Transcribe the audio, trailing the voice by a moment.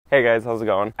Hey guys, how's it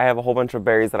going? I have a whole bunch of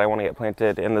berries that I want to get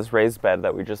planted in this raised bed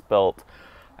that we just built.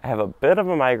 I have a bit of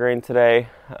a migraine today,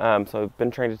 so I've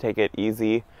been trying to take it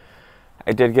easy.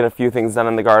 I did get a few things done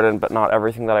in the garden, but not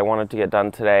everything that I wanted to get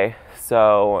done today.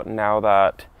 So now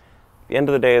that the end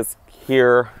of the day is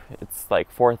here, it's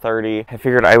like 4:30, I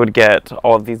figured I would get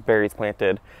all of these berries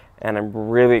planted, and I'm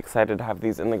really excited to have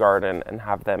these in the garden and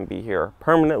have them be here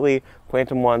permanently, plant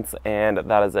them once, and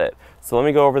that is it. So let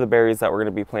me go over the berries that we're going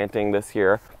to be planting this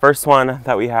year. First one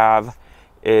that we have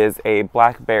is a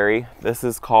blackberry. This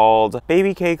is called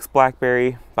Baby Cakes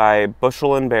Blackberry by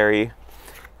Bushel and Berry.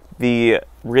 The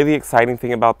really exciting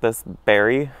thing about this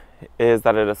berry is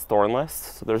that it is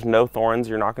thornless, so there's no thorns.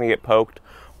 You're not going to get poked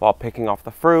while picking off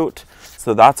the fruit,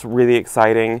 so that's really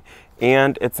exciting.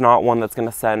 And it's not one that's going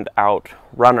to send out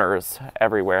runners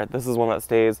everywhere. This is one that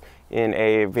stays in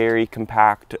a very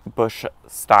compact bush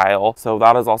style, so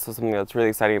that is also something that's really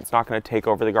exciting. It's not going to take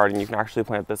over the garden. You can actually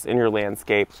plant this in your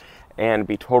landscape and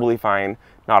be totally fine,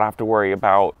 not have to worry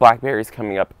about blackberries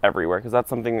coming up everywhere, because that's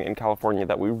something in California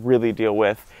that we really deal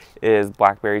with, is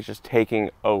blackberries just taking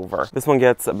over. This one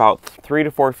gets about 3 to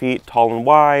 4 feet tall and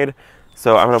wide.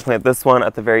 So I'm going to plant this one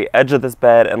at the very edge of this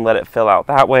bed and let it fill out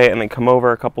that way, and then come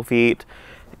over a couple feet.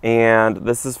 And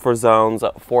this is for zones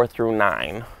 4 through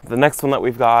 9. The next one that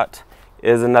we've got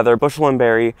is another Bushel and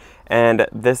Berry, and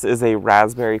this is a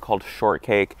raspberry called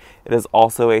Shortcake. It is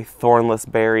also a thornless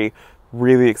berry.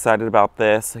 Really excited about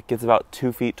this. It gets about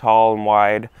 2 feet tall and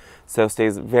wide, so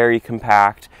stays very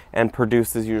compact and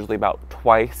produces usually about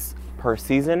twice per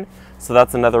season. So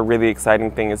that's another really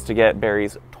exciting thing, is to get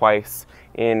berries twice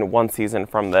in one season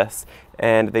from this.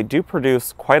 And they do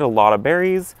produce quite a lot of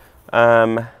berries.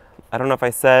 I don't know if I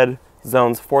said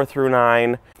zones 4 through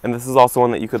 9, and this is also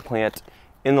one that you could plant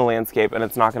in the landscape, and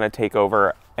it's not going to take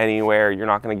over anywhere. You're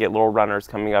not going to get little runners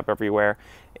coming up everywhere,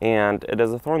 and it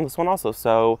is a thornless one also,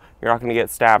 so you're not going to get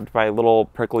stabbed by little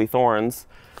prickly thorns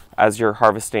as you're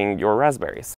harvesting your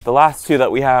raspberries. The last two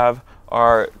that we have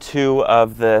are two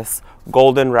of this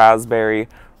golden raspberry.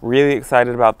 Really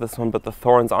excited about this one, but the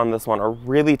thorns on this one are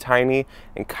really tiny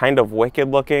and kind of wicked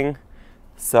looking,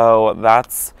 so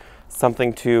that's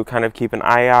something to kind of keep an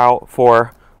eye out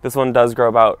for. This one does grow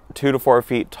about 2 to 4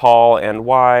 feet tall and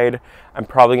wide. I'm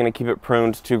probably going to keep it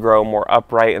pruned to grow more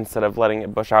upright instead of letting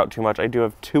it bush out too much. I do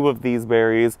have 2 of these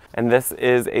berries, and this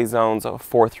is a zones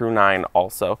 4 through 9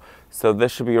 also. So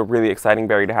this should be a really exciting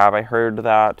berry to have. I heard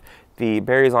that the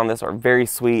berries on this are very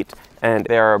sweet, and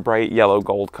they are a bright yellow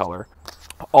gold color.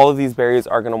 All of these berries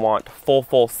are going to want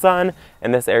full sun,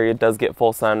 and this area does get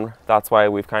full sun. That's why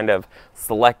we've kind of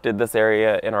selected this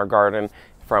area in our garden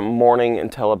from morning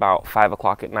until about 5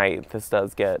 o'clock at night. This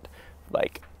does get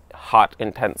like hot,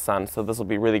 intense sun, so this will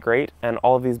be really great. And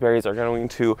all of these berries are going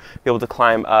to be able to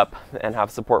climb up and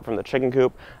have support from the chicken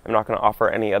coop. I'm not going to offer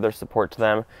any other support to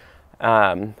them.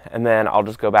 And then I'll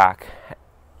just go back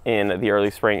in the early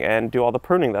spring and do all the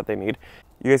pruning that they need.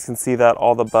 You guys can see that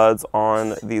all the buds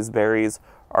on these berries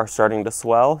are starting to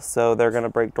swell, so they're going to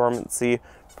break dormancy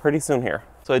pretty soon here.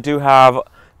 So I do have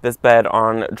this bed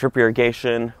on drip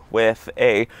irrigation with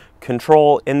a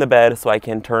control in the bed, so I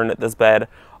can turn this bed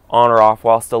on or off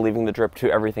while still leaving the drip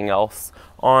to everything else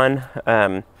on.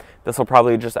 This will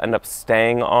probably just end up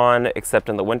staying on, except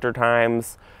in the winter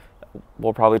times.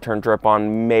 We'll probably turn drip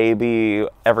on maybe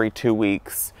every 2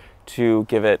 weeks to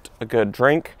give it a good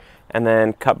drink, and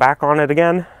then cut back on it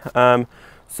again.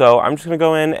 So I'm just gonna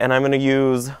go in and I'm gonna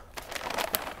use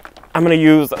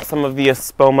some of the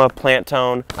Espoma plant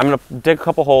tone. I'm gonna dig a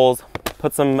couple holes,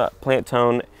 put some plant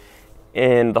tone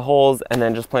in the holes, and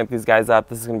then just plant these guys up.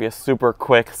 This is gonna be a super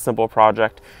quick, simple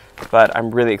project, but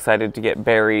I'm really excited to get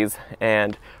berries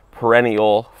and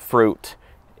perennial fruit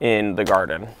in the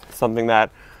garden. Something that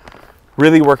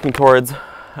really working towards.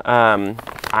 I'm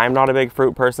not a big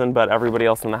fruit person, but everybody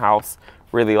else in the house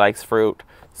really likes fruit,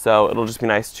 so it'll just be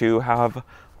nice to have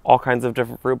all kinds of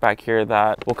different fruit back here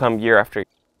that will come year after year.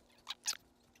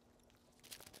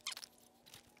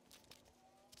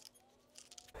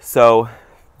 So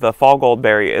the fall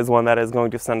goldberry is one that is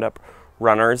going to send up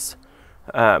runners,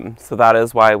 so that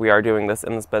is why we are doing this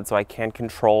in this bed, so I can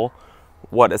control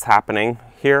what is happening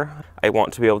here. I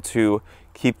want to be able to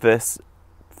keep this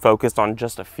focused on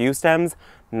just a few stems,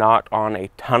 not on a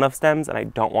ton of stems, and I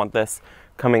don't want this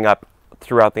coming up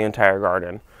throughout the entire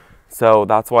garden. So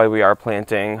that's why we are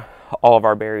planting all of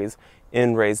our berries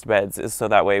in raised beds, is so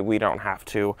that way we don't have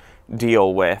to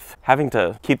deal with having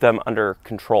to keep them under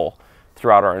control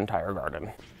throughout our entire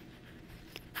garden.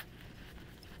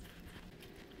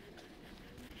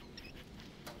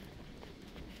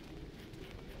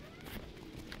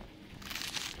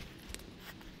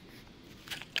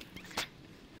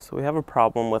 So we have a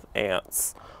problem with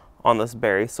ants on this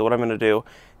berry. So what I'm going to do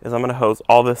is I'm going to hose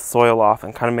all this soil off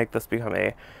and kind of make this become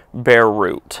a bare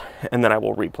root, and then I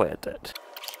will replant it.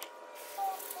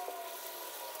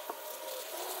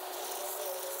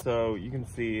 So you can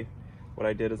see what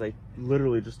I did is I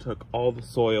literally just took all the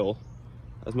soil,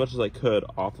 as much as I could,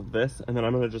 off of this, and then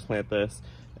I'm going to just plant this,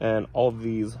 and all of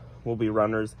these will be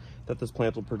runners that this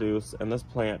plant will produce, and this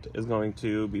plant is going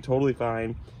to be totally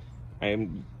fine. I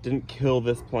didn't kill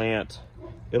this plant.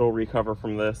 It'll recover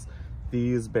from this.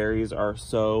 These berries are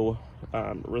so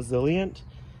resilient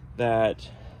that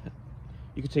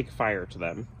you could take fire to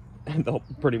them and they'll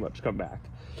pretty much come back.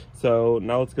 So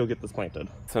now let's go get this planted.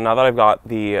 So now that I've got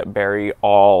the berry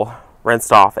all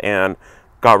rinsed off and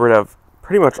got rid of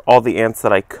pretty much all the ants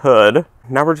that I could,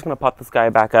 now we're just gonna pop this guy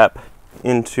back up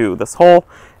into this hole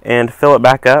and fill it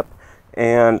back up,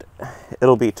 and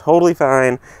it'll be totally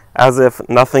fine, as if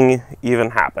nothing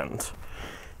even happened.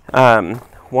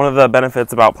 One of the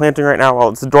benefits about planting right now while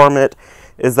it's dormant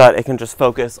is that it can just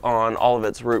focus on all of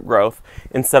its root growth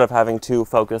instead of having to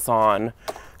focus on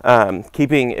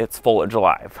keeping its foliage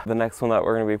alive. The next one that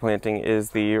we're going to be planting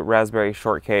is the raspberry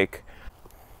shortcake.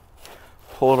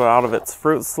 Pull it out of its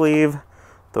fruit sleeve.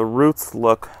 The roots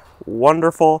look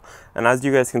wonderful, and as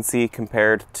you guys can see,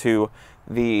 compared to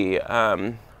the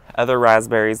other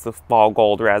raspberries, the fall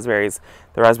gold raspberries,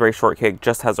 the raspberry shortcake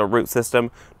just has a root system,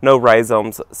 no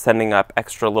rhizomes sending up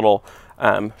extra little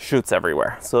shoots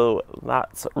everywhere. So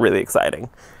that's really exciting.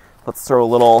 Let's throw a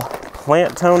little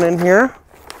plant tone in here,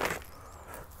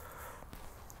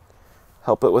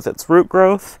 help it with its root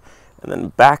growth, and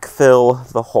then backfill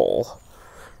the hole.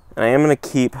 And I am going to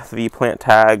keep the plant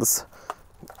tags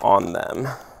on them.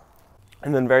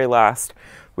 And then very last,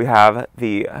 we have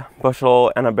the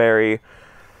bushel and a berry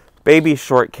baby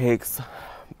shortcakes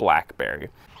blackberry.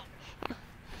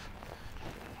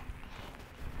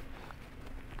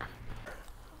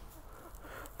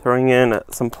 Throwing in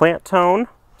some plant tone.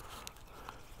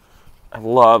 I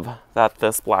love that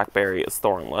this blackberry is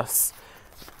thornless.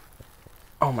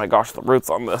 Oh my gosh, the roots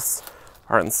on this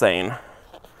are insane.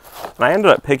 And I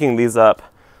ended up picking these up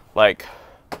like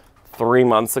 4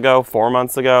 months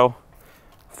ago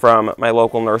from my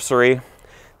local nursery.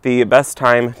 The best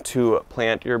time to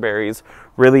plant your berries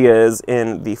really is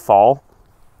in the fall.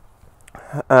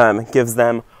 It gives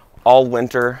them all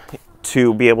winter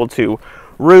to be able to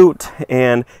root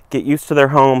and get used to their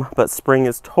home, but spring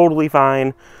is totally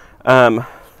fine. We're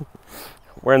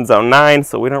in zone 9,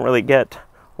 so we don't really get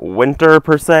winter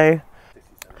per se.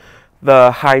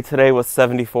 The high today was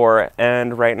 74,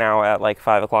 and right now at like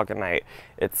 5 o'clock at night,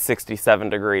 it's 67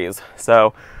 degrees.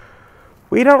 So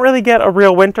we don't really get a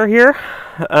real winter here.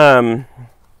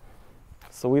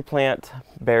 So we plant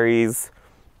berries,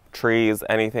 trees,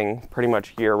 anything pretty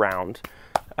much year round.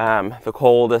 The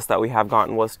coldest that we have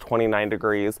gotten was 29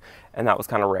 degrees, and that was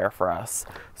kind of rare for us.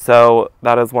 So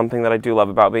that is one thing that I do love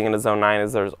about being in a zone 9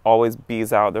 is there's always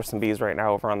bees out. There's some bees right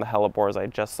now over on the hellebores. I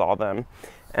just saw them.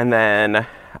 And then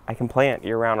I can plant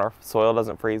year round. Our soil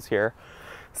doesn't freeze here.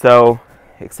 So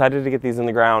excited to get these in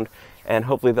the ground, and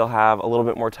hopefully they'll have a little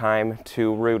bit more time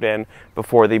to root in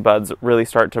before the buds really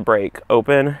start to break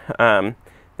open.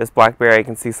 This blackberry, I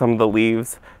can see some of the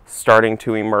leaves starting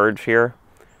to emerge here.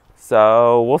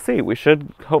 So we'll see. We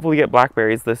should hopefully get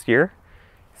blackberries this year.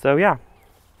 So yeah.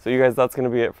 So you guys, that's going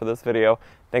to be it for this video.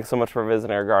 Thanks so much for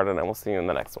visiting our garden, and we'll see you in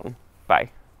the next one.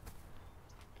 Bye.